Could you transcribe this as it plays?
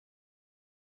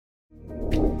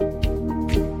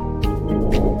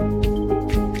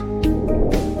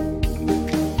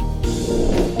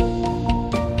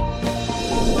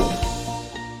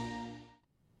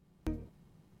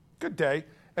Good day,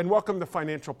 and welcome to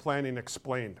Financial Planning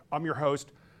Explained. I'm your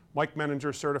host, Mike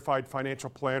Menninger, certified financial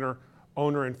planner,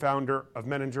 owner and founder of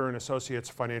Menninger and Associates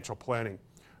Financial Planning.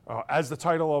 As the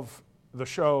title of the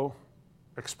show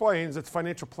explains, it's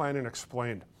Financial Planning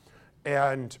Explained.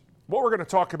 And what we're going to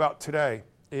talk about today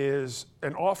is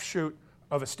an offshoot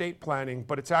of estate planning,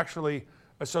 but it's actually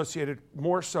associated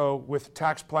more so with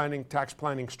tax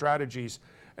planning strategies,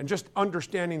 and just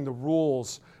understanding the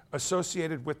rules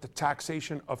associated with the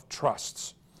taxation of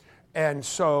trusts. And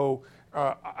so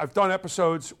I've done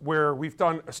episodes where we've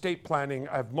done estate planning.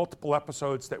 I have multiple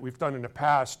episodes that we've done in the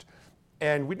past,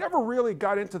 and we never really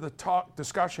got into the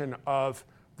discussion of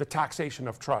the taxation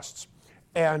of trusts.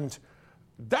 And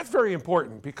that's very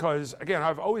important because, again,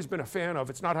 I've always been a fan of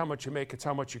it's not how much you make, it's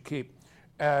how much you keep.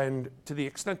 And to the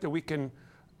extent that we can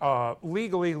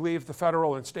legally leave the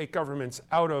federal and state governments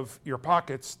out of your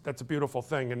pockets, that's a beautiful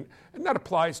thing. And that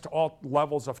applies to all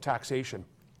levels of taxation.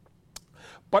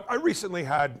 But I recently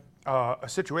had a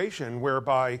situation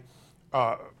whereby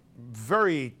lots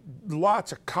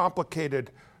of complicated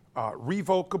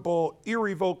revocable,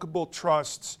 irrevocable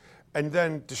trusts, and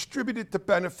then distributed to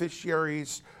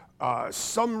beneficiaries.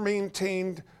 Some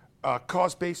maintained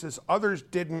cost basis, others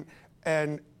didn't,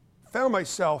 and found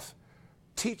myself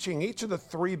teaching each of the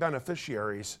three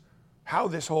beneficiaries how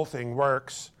this whole thing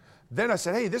works. Then I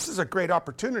said, hey, this is a great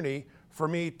opportunity for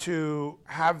me to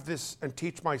have this and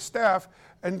teach my staff.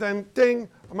 And then ding,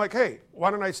 I'm like, hey,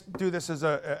 why don't I do this as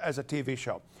a TV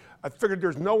show? I figured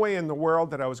there's no way in the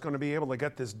world that I was going to be able to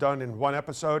get this done in one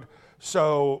episode.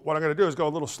 So what I'm going to do is go a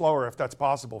little slower if that's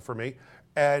possible for me.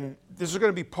 And this is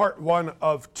going to be part one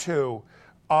of two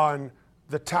on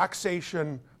the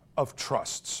taxation of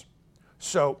trusts.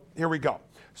 So here we go.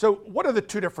 So what are the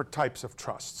two different types of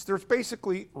trusts? There's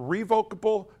basically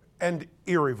revocable and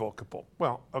irrevocable.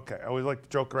 Well, okay, I always like to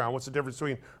joke around. What's the difference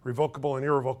between revocable and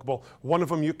irrevocable? One of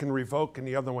them you can revoke and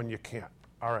the other one you can't.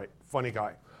 All right, funny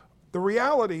guy. The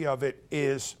reality of it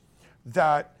is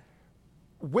that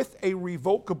with a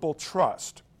revocable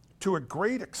trust, to a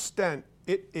great extent,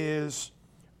 it is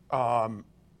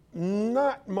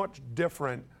not much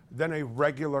different than a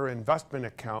regular investment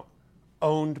account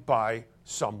owned by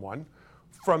someone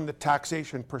from the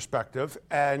taxation perspective.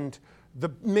 And the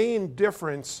main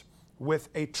difference with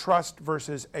a trust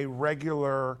versus a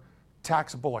regular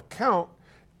taxable account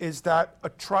is that a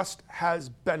trust has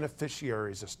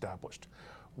beneficiaries established,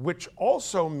 which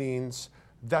also means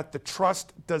that the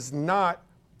trust does not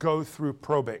go through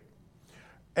probate.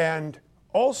 And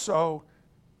also,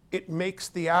 it makes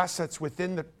the assets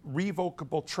within the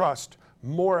revocable trust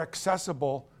more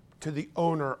accessible to the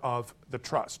owner of the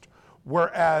trust.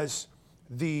 Whereas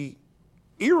the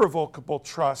irrevocable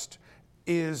trust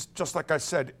is, just like I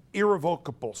said,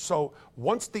 irrevocable. So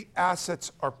once the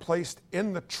assets are placed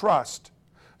in the trust,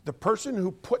 the person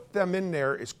who put them in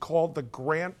there is called the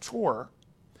grantor,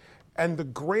 and the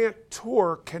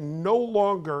grantor can no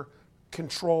longer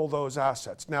control those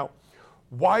assets. Now,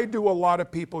 why do a lot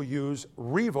of people use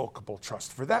revocable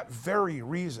trusts? For that very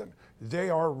reason. They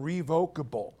are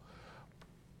revocable.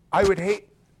 I would hate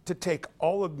to take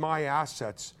all of my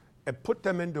assets and put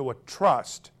them into a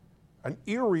trust, an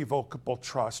irrevocable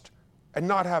trust, and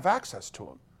not have access to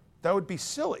them. That would be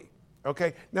silly,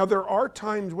 okay? Now, there are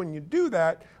times when you do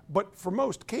that, but for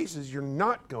most cases, you're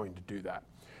not going to do that.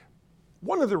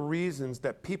 One of the reasons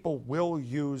that people will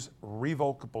use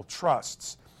revocable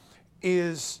trusts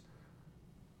is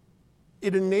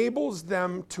it enables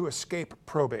them to escape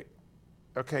probate,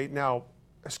 okay? Now,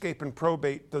 escaping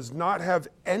probate does not have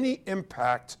any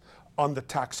impact on the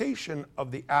taxation of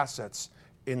the assets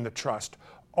in the trust.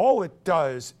 All it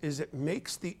does is it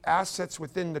makes the assets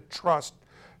within the trust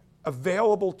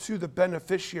available to the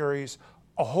beneficiaries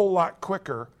a whole lot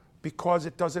quicker because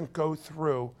it doesn't go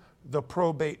through the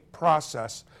probate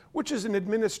process, which is an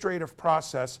administrative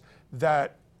process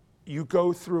that you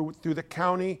go through the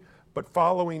county, but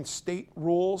following state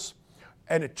rules.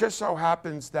 And it just so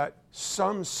happens that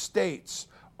some states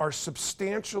are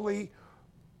substantially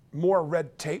more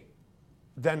red tape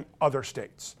than other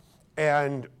states.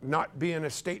 And not being a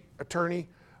state attorney,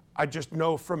 I just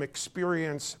know from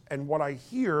experience, and what I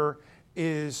hear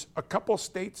is a couple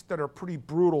states that are pretty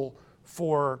brutal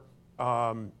for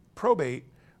probate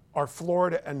are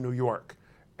Florida and New York.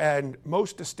 And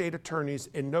most estate attorneys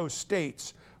in those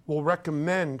states will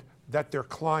recommend that their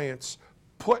clients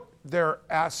put their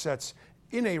assets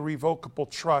in a revocable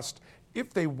trust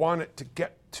if they want it to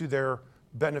get to their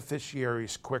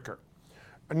beneficiaries quicker.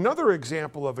 Another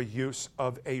example of a use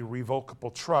of a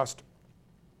revocable trust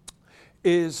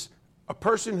is a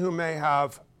person who may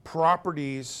have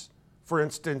properties. For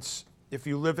instance, if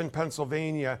you live in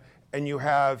Pennsylvania and you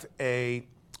have a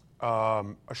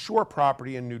shore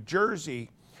property in New Jersey,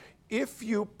 if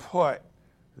you put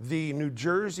the New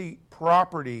Jersey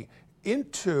property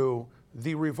into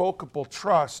the revocable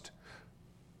trust,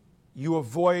 you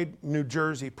avoid New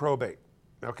Jersey probate.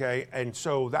 Okay, and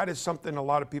so that is something a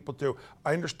lot of people do.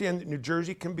 I understand that New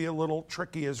Jersey can be a little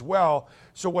tricky as well.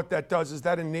 So what that does is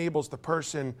that enables the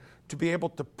person to be able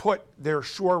to put their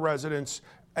shore residence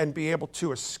and be able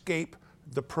to escape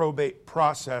the probate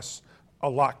process a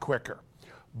lot quicker.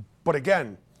 But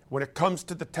again, when it comes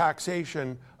to the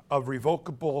taxation of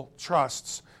revocable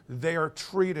trusts, they are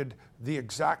treated the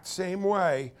exact same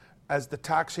way as the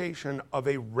taxation of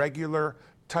a regular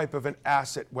type of an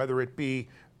asset, whether it be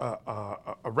a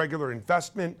regular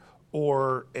investment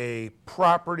or a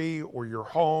property or your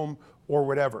home or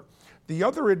whatever. The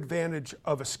other advantage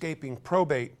of escaping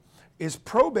probate is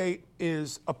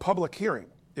a public hearing,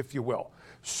 if you will.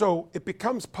 So it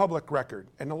becomes public record,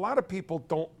 and a lot of people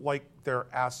don't like their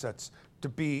assets to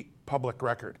be public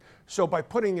record. So by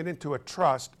putting it into a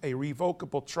trust, a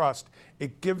revocable trust,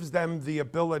 it gives them the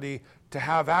ability to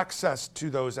have access to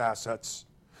those assets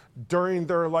during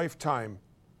their lifetime,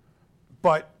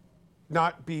 but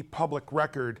not be public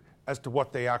record as to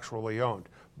what they actually owned.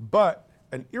 But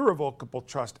an irrevocable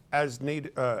trust, as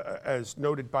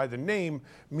noted by the name,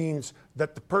 means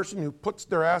that the person who puts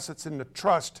their assets in the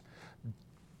trust,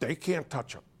 they can't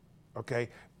touch them, okay?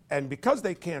 And because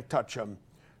they can't touch them,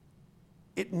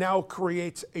 it now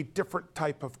creates a different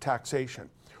type of taxation.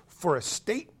 For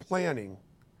estate planning,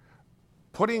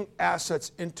 putting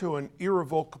assets into an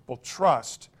irrevocable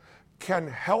trust can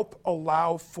help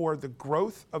allow for the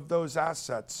growth of those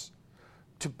assets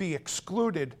to be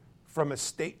excluded from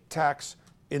estate tax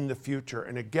in the future.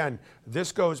 And again,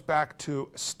 this goes back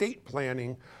to estate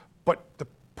planning, but the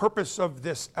purpose of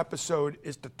this episode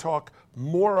is to talk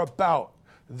more about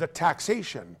the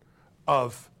taxation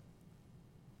of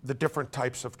the different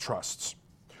types of trusts.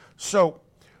 So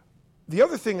the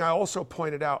other thing I also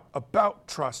pointed out about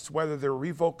trusts, whether they're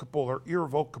revocable or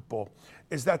irrevocable,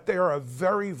 is that they are a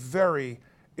very, very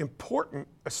important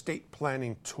estate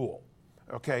planning tool.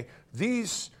 Okay?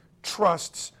 These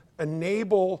trusts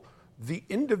enable the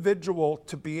individual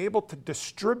to be able to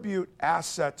distribute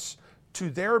assets to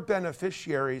their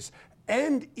beneficiaries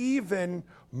and even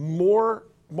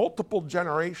multiple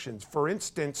generations. For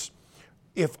instance,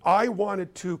 if I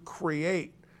wanted to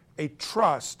create a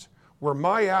trust where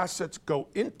my assets go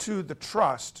into the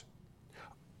trust,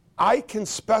 I can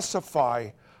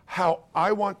specify how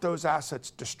I want those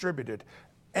assets distributed.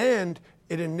 And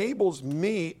it enables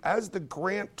me as the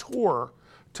grantor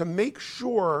to make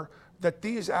sure that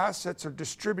these assets are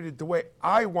distributed the way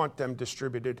I want them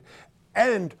distributed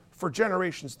and for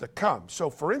generations to come. So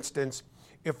for instance,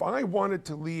 if I wanted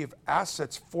to leave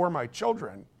assets for my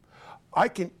children, I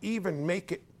can even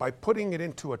make it, by putting it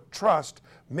into a trust,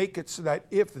 make it so that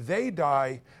if they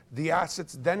die, the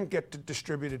assets then get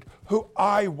distributed who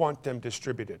I want them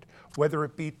distributed, whether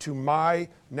it be to my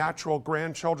natural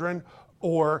grandchildren,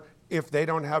 or if they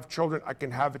don't have children, I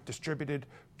can have it distributed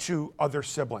to other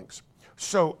siblings.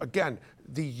 So again,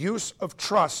 the use of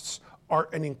trusts are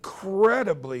an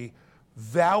incredibly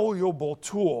valuable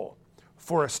tool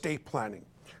for estate planning.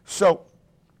 So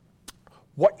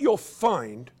what you'll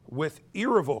find with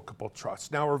irrevocable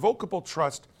trusts, now revocable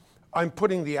trust, I'm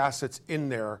putting the assets in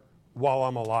there while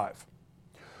I'm alive.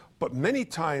 But many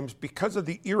times, because of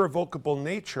the irrevocable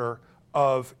nature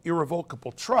of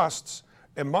irrevocable trusts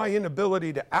and my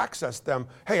inability to access them,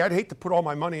 hey, I'd hate to put all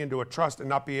my money into a trust and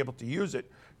not be able to use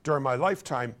it during my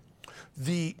lifetime.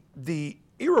 The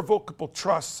irrevocable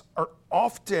trusts are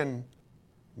often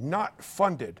not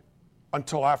funded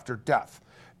until after death.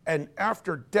 And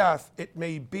after death, it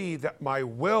may be that my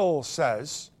will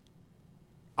says,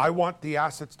 I want the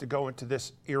assets to go into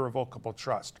this irrevocable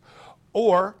trust.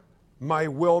 Or my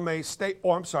will may state,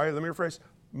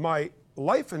 my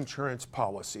life insurance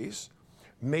policies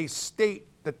may state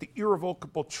that the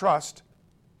irrevocable trust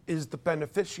is the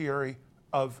beneficiary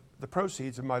of the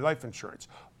proceeds of my life insurance.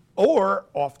 Or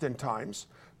oftentimes,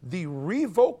 the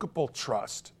revocable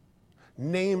trust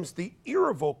names the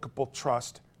irrevocable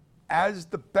trust as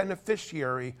the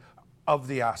beneficiary of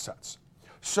the assets.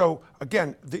 So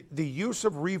again, the use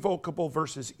of revocable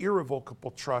versus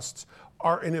irrevocable trusts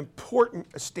are an important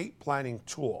estate planning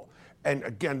tool. And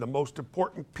again, the most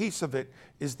important piece of it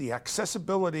is the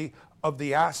accessibility of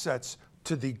the assets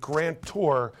to the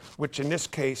grantor, which in this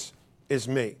case is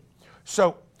me.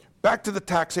 So back to the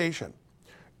taxation.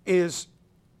 Is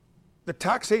the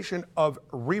taxation of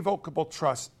revocable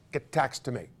trusts get taxed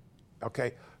to me?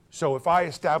 Okay. So if I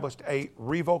established a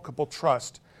revocable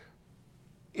trust,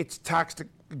 it's taxed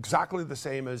exactly the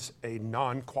same as a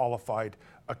non-qualified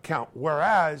account,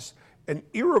 whereas an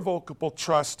irrevocable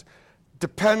trust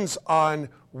depends on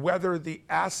whether the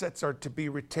assets are to be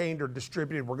retained or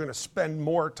distributed. We're going to spend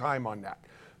more time on that.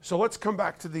 So let's come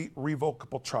back to the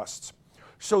revocable trusts.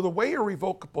 So the way a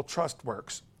revocable trust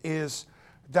works is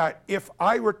that if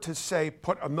I were to say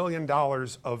put $1 million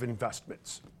of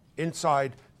investments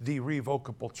inside the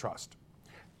revocable trust,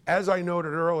 as I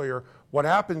noted earlier, what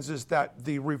happens is that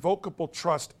the revocable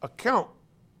trust account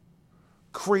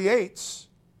creates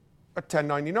a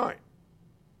 1099.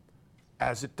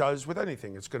 As it does with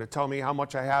anything. It's going to tell me how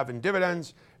much I have in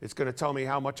dividends. It's going to tell me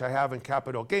how much I have in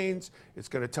capital gains. It's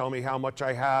going to tell me how much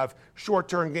I have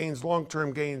short-term gains,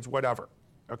 long-term gains, whatever,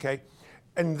 okay?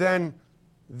 And then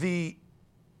the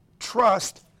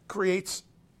trust creates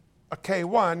a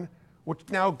K1, which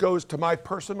now goes to my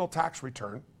personal tax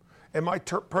return. And my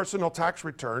personal tax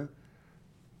return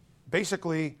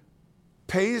basically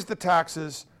pays the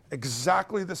taxes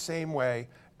exactly the same way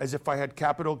as if I had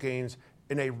capital gains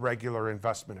in a regular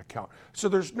investment account. So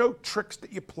there's no tricks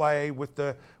that you play with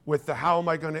the how am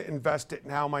I going to invest it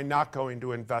and how am I not going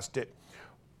to invest it.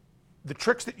 The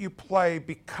tricks that you play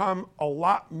become a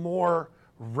lot more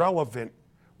relevant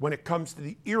when it comes to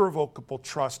the irrevocable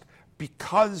trust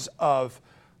because of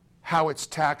how it's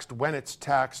taxed, when it's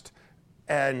taxed,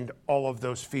 and all of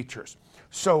those features.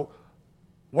 So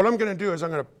what I'm going to do is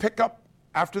I'm going to pick up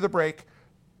after the break.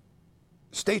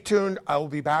 Stay tuned. I will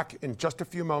be back in just a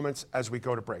few moments as we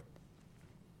go to break.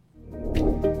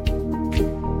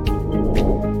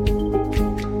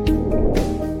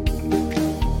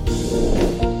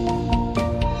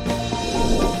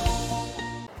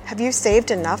 Have you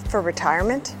saved enough for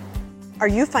retirement? Are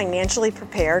you financially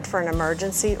prepared for an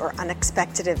emergency or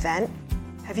unexpected event?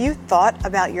 Have you thought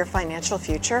about your financial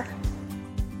future?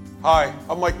 Hi,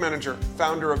 I'm Mike Menninger,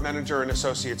 founder of Menninger &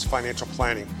 Associates Financial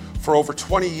Planning. For over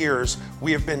 20 years,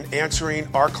 we have been answering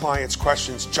our clients'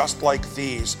 questions just like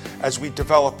these as we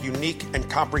develop unique and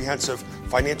comprehensive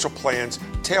financial plans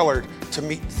tailored to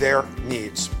meet their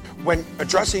needs. When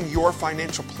addressing your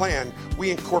financial plan,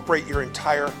 we incorporate your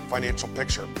entire financial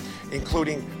picture,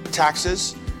 including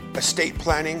taxes, estate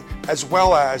planning, as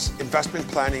well as investment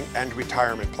planning and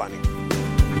retirement planning.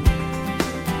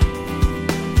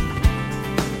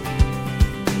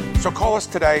 So call us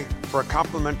today for a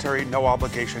complimentary,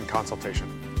 no-obligation consultation.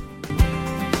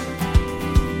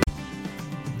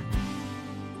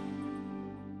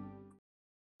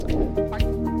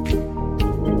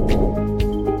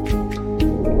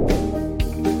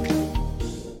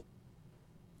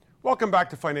 Welcome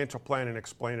back to Financial Plan and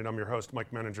Explain It. I'm your host,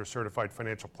 Mike Menninger, certified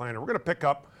financial planner. We're going to pick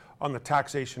up on the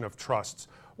taxation of trusts.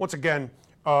 Once again,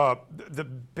 the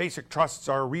basic trusts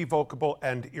are revocable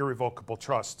and irrevocable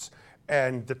trusts.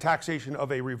 And the taxation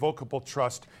of a revocable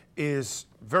trust is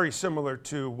very similar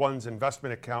to one's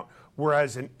investment account,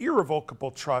 whereas an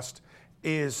irrevocable trust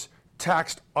is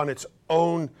taxed on its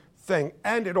own thing.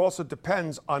 And it also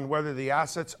depends on whether the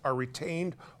assets are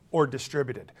retained or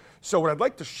distributed. So what I'd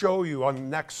like to show you on the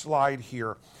next slide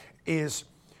here is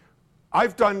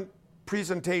I've done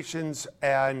presentations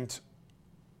and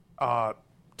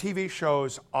TV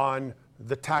shows on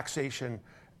the taxation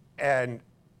and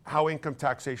how income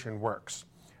taxation works.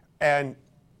 And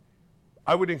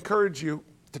I would encourage you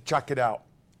to check it out.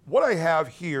 What I have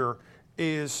here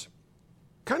is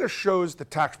kind of shows the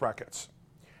tax brackets.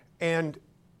 And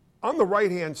on the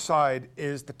right-hand side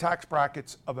is the tax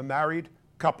brackets of a married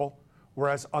couple,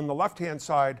 whereas on the left-hand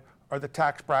side are the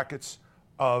tax brackets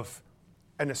of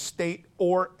an estate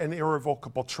or an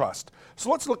irrevocable trust. So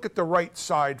let's look at the right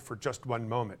side for just one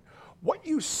moment. What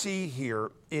you see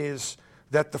here is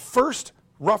that the first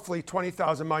roughly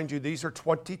 $20,000, mind you, these are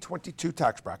 2022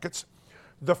 tax brackets.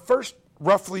 The first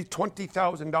roughly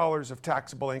 $20,000 of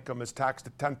taxable income is taxed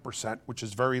at 10%, which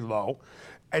is very low.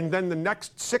 And then the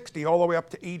next 60 all the way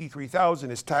up to 83,000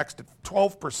 is taxed at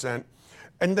 12%.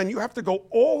 And then you have to go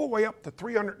all the way up to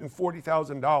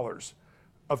 $340,000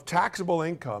 of taxable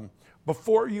income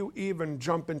before you even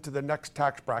jump into the next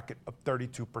tax bracket of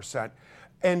 32%.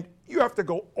 And you have to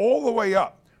go all the way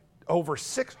up over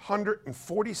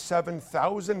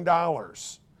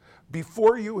 $647,000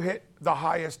 before you hit the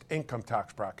highest income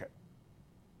tax bracket.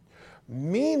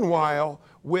 Meanwhile,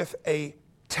 with a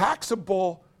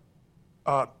taxable,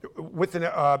 with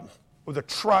a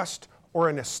trust or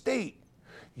an estate,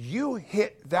 you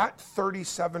hit that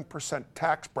 37%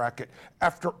 tax bracket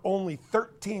after only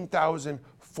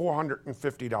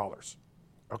 $13,450.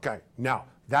 Okay, now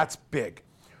that's big.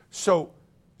 So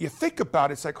you think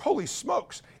about it, it's like, holy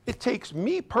smokes, it takes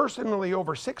me personally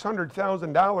over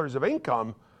 $600,000 of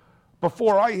income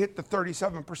before I hit the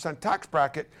 37% tax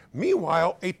bracket.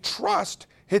 Meanwhile, a trust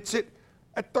hits it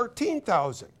at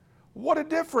 $13,000. What a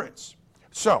difference.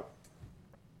 So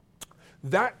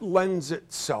that lends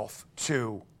itself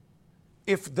to,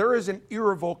 if there is an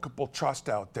irrevocable trust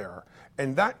out there,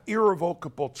 and that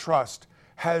irrevocable trust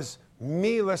has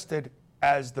me listed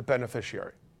as the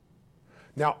beneficiary.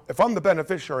 Now, if I'm the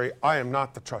beneficiary, I am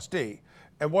not the trustee.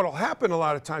 And what will happen a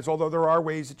lot of times, although there are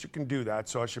ways that you can do that,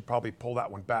 so I should probably pull that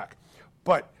one back.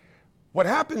 But what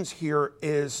happens here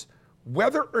is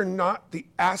whether or not the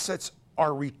assets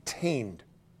are retained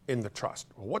in the trust.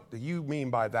 Well, what do you mean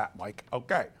by that, Mike?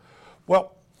 Okay.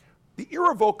 Well, the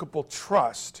irrevocable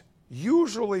trust,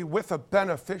 usually with a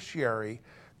beneficiary,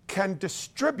 can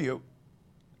distribute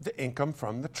the income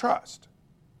from the trust.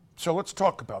 So let's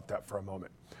talk about that for a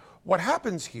moment. What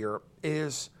happens here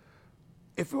is,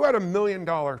 if you had $1 million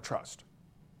trust,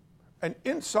 and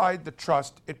inside the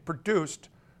trust it produced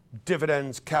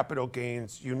dividends, capital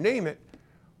gains, you name it,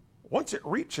 once it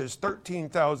reaches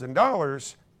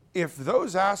 $13,000, if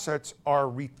those assets are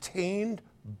retained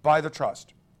by the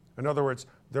trust, in other words,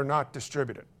 they're not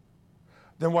distributed,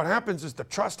 then what happens is the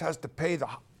trust has to pay the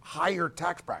higher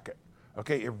tax bracket.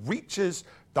 Okay, it reaches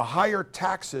the higher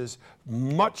taxes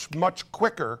much, much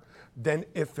quicker than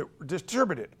if it were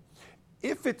distributed.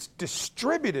 If it's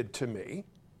distributed to me,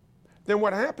 then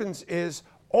what happens is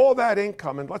all that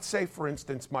income, and let's say, for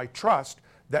instance, my trust,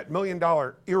 that $1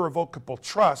 million irrevocable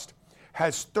trust,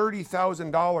 has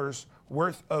 $30,000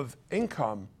 worth of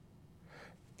income.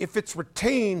 If it's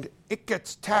retained, it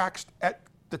gets taxed at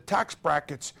the tax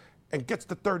brackets and gets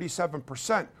to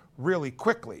 37% really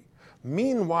quickly.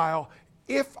 Meanwhile,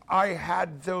 if I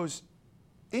had those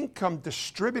income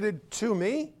distributed to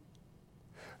me,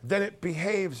 then it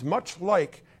behaves much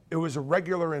like it was a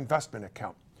regular investment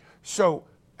account. So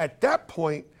at that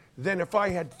point, then if I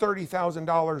had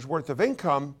 $30,000 worth of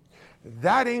income,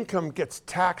 that income gets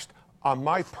taxed on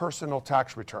my personal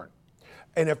tax return.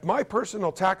 And if my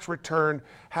personal tax return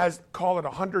has, call it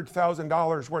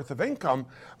 $100,000 worth of income,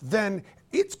 then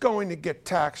it's going to get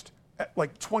taxed at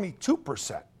like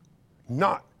 22%,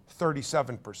 not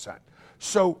 37%.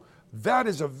 So that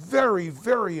is a very,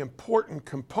 very important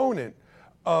component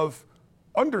of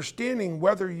understanding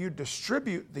whether you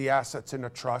distribute the assets in a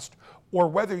trust or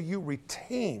whether you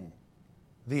retain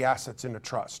the assets in a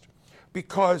trust.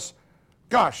 Because,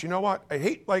 gosh, you know what? I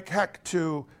hate like heck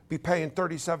to be paying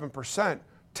 37%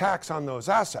 tax on those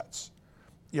assets.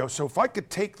 So if I could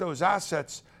take those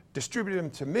assets, distribute them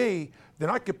to me, then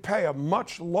I could pay a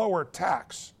much lower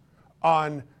tax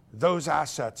on those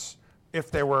assets if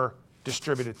they were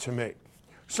distributed to me.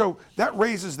 So that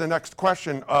raises the next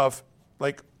question of,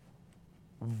 like,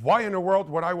 why in the world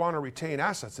would I want to retain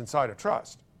assets inside a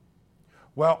trust?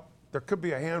 Well, there could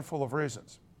be a handful of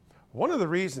reasons. One of the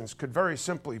reasons could very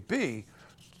simply be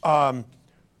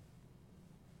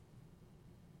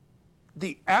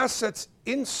the assets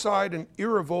inside an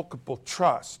irrevocable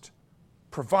trust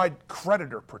provide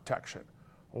creditor protection.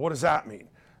 Well, what does that mean?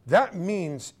 That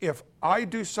means if I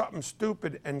do something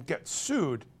stupid and get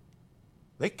sued,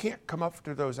 they can't come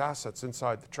after those assets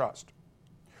inside the trust.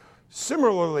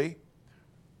 Similarly,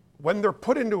 when they're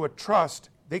put into a trust,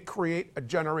 they create a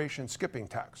generation skipping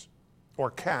tax,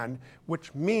 or can,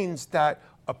 which means that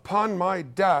upon my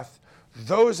death,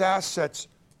 those assets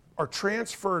are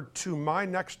transferred to my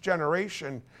next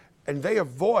generation and they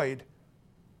avoid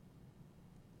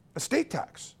estate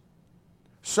tax.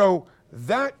 So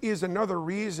that is another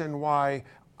reason why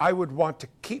I would want to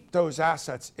keep those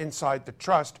assets inside the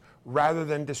trust rather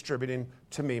than distributing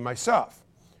to me myself.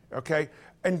 Okay?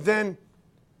 And then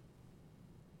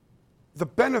the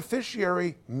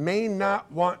beneficiary may not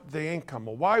want the income.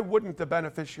 Well, why wouldn't the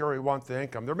beneficiary want the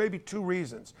income? There may be two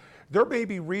reasons. There may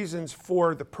be reasons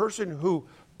for the person who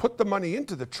put the money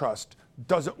into the trust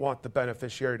doesn't want the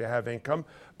beneficiary to have income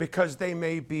because they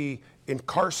may be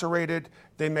incarcerated,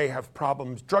 they may have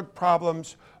problems, drug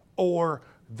problems, or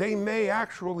they may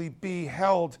actually be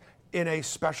held in a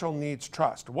special needs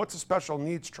trust. What's a special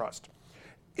needs trust?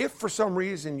 If for some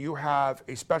reason you have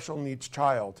a special needs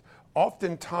child,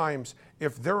 oftentimes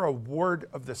if they're a ward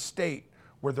of the state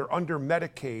where they're under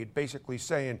Medicaid, basically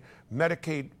saying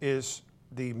Medicaid is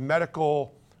the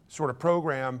medical sort of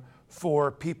program for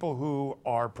people who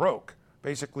are broke.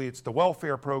 Basically, it's the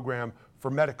welfare program for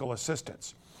medical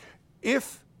assistance.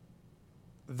 If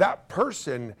that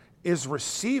person is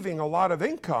receiving a lot of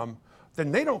income,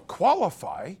 then they don't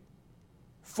qualify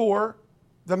for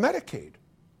the Medicaid.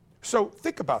 So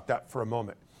think about that for a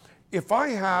moment. If I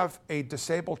have a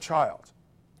disabled child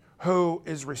who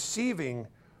is receiving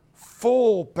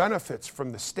full benefits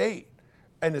from the state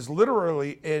and is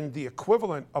literally in the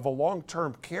equivalent of a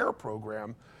long-term care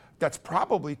program that's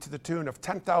probably to the tune of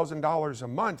 $10,000 a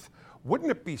month,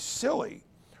 wouldn't it be silly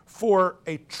for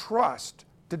a trust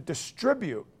to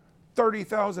distribute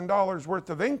 $30,000 worth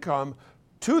of income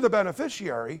to the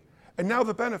beneficiary, and now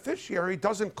the beneficiary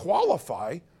doesn't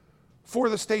qualify for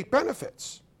the state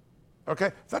benefits?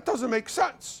 Okay, that doesn't make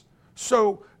sense.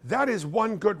 So that is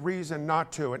one good reason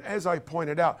not to. And as I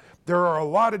pointed out, there are a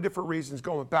lot of different reasons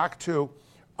going back to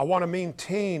I want to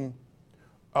maintain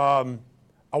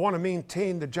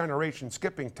the generation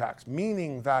skipping tax,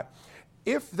 meaning that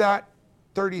if that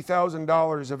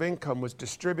 $30,000 of income was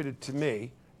distributed to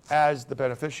me as the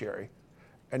beneficiary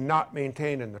and not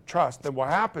maintained in the trust, then what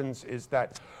happens is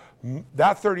that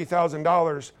that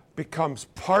 $30,000 becomes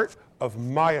part of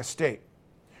my estate.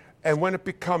 And when it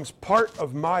becomes part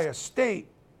of my estate,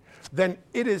 then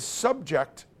it is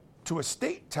subject to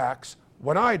estate tax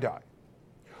when I die.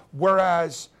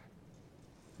 Whereas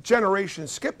generation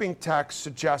skipping tax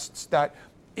suggests that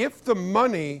if the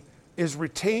money is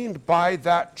retained by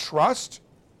that trust,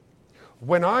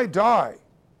 when I die,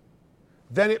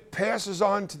 then it passes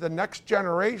on to the next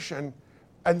generation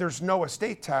and there's no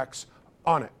estate tax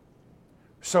on it.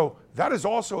 So that is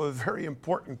also a very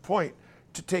important point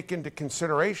to take into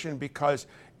consideration, because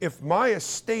if my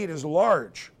estate is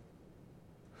large,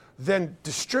 then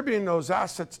distributing those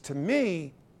assets to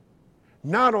me,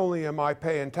 not only am I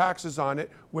paying taxes on it,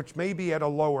 which may be at a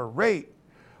lower rate,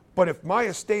 but if my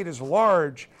estate is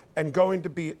large and going to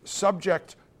be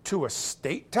subject to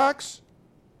estate tax,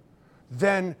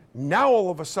 then now all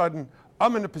of a sudden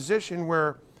I'm in a position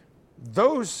where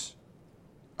those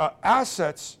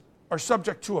assets are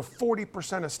subject to a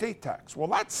 40% estate tax. Well,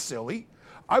 that's silly.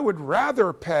 I would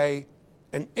rather pay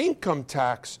an income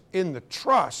tax in the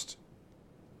trust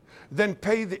than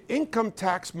pay the income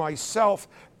tax myself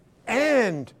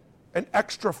and an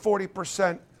extra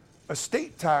 40%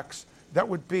 estate tax that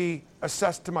would be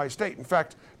assessed to my estate. In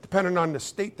fact, depending on the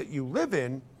state that you live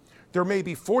in, there may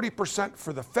be 40%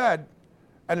 for the Fed,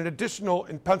 and an additional,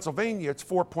 in Pennsylvania, it's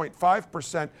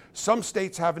 4.5%. Some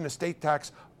states have an estate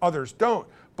tax, others don't.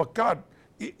 But God,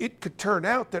 it could turn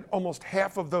out that almost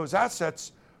half of those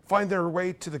assets find their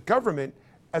way to the government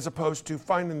as opposed to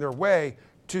finding their way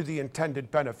to the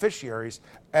intended beneficiaries.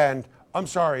 And I'm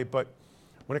sorry, but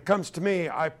when it comes to me,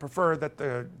 I prefer that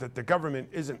the government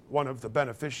isn't one of the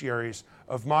beneficiaries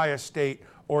of my estate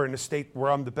or an estate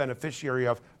where I'm the beneficiary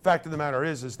of. Fact of the matter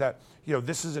is that, you know,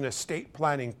 this is an estate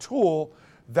planning tool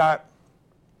that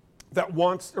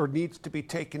wants or needs to be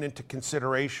taken into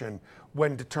consideration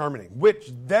when determining,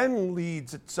 which then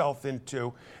leads itself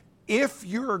into, if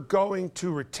you're going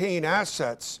to retain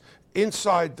assets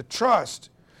inside the trust,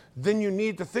 then you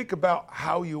need to think about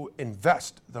how you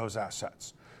invest those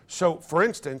assets. So, for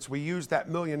instance, we use that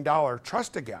 $1 million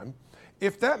trust again.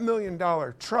 If that $1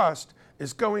 million trust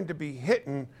is going to be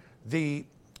hitting the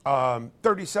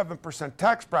 37%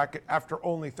 tax bracket after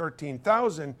only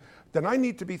 $13,000, then I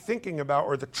need to be thinking about,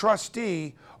 or the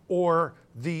trustee or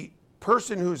the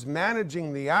person who's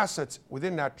managing the assets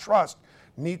within that trust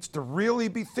needs to really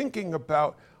be thinking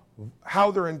about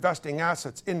how they're investing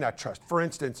assets in that trust. For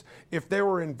instance, if they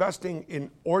were investing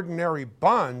in ordinary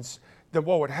bonds, then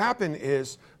what would happen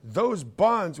is those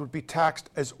bonds would be taxed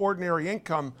as ordinary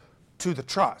income to the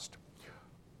trust.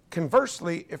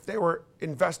 Conversely, if they were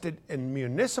invested in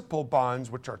municipal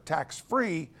bonds, which are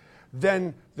tax-free,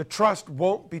 then the trust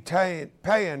won't be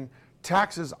paying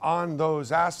taxes on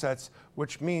those assets,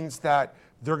 which means that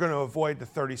they're going to avoid the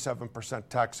 37%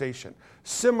 taxation.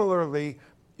 Similarly,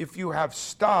 if you have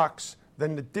stocks,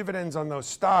 then the dividends on those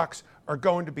stocks are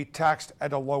going to be taxed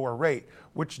at a lower rate,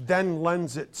 which then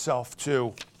lends itself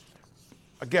to,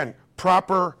 again,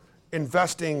 proper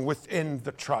investing within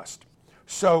the trust.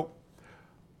 So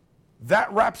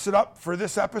that wraps it up for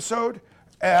this episode.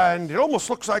 And it almost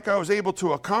looks like I was able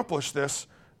to accomplish this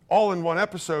all in one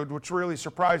episode, which really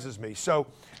surprises me. So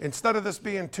instead of this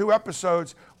being 2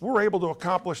 episodes, we're able to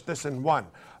accomplish this in one.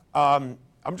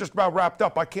 I'm just about wrapped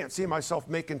up. I can't see myself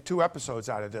making 2 episodes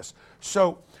out of this.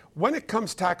 So when it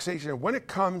comes taxation, when it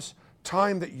comes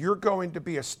time that you're going to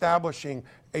be establishing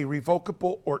a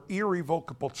revocable or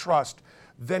irrevocable trust,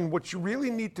 then what you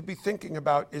really need to be thinking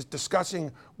about is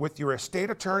discussing with your estate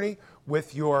attorney,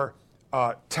 with your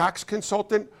tax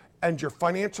consultant, and your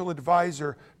financial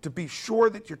advisor to be sure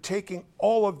that you're taking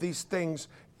all of these things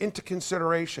into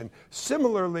consideration.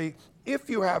 Similarly, if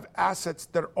you have assets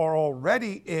that are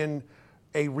already in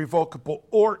a revocable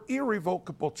or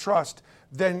irrevocable trust,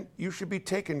 then you should be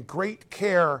taking great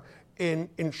care in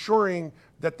ensuring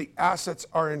that the assets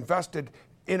are invested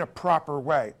in a proper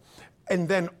way. and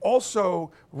then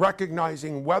also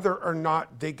recognizing whether or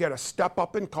not they get a step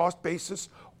up in cost basis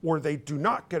or they do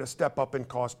not get a step up in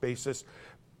cost basis.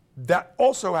 That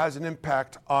also has an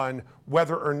impact on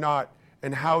whether or not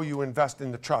and how you invest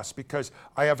in the trust, because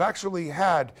I have actually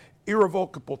had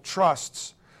irrevocable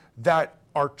trusts that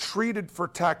are treated for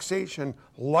taxation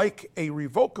like a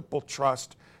revocable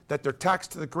trust, that they're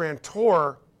taxed to the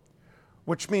grantor,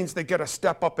 which means they get a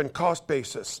step up in cost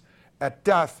basis at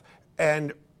death.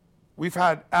 And we've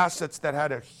had assets that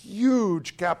had a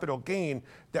huge capital gain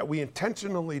that we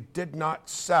intentionally did not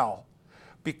sell,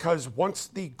 because once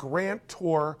the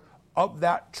grantor of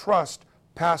that trust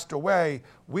passed away,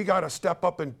 we got a step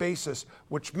up in basis,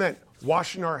 which meant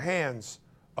washing our hands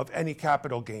of any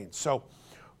capital gains. So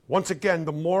once again,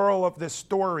 the moral of this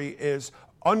story is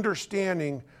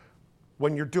understanding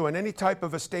when you're doing any type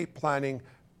of estate planning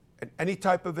and any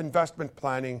type of investment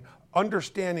planning,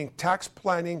 understanding tax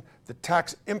planning, the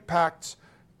tax impacts,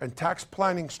 and tax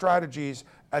planning strategies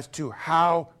as to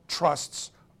how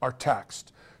trusts are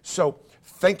taxed. So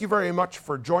thank you very much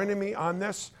for joining me on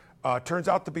this. Turns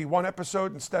out to be one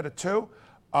episode instead of two.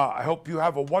 I hope you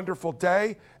have a wonderful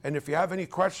day. And if you have any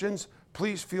questions,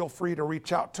 please feel free to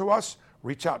reach out to us.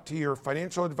 Reach out to your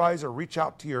financial advisor, reach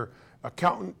out to your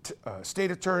accountant, state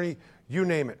attorney, you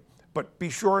name it. But be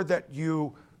sure that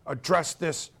you address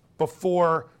this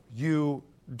before you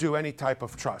do any type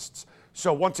of trusts.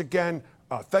 So once again,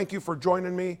 thank you for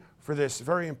joining me for this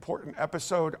very important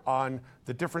episode on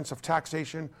the difference of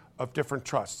taxation of different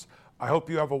trusts. I hope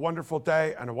you have a wonderful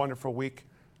day and a wonderful week.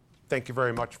 Thank you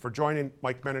very much for joining.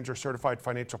 Mike Menninger, Certified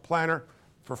Financial Planner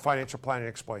for Financial Planning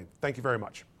Explained. Thank you very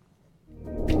much.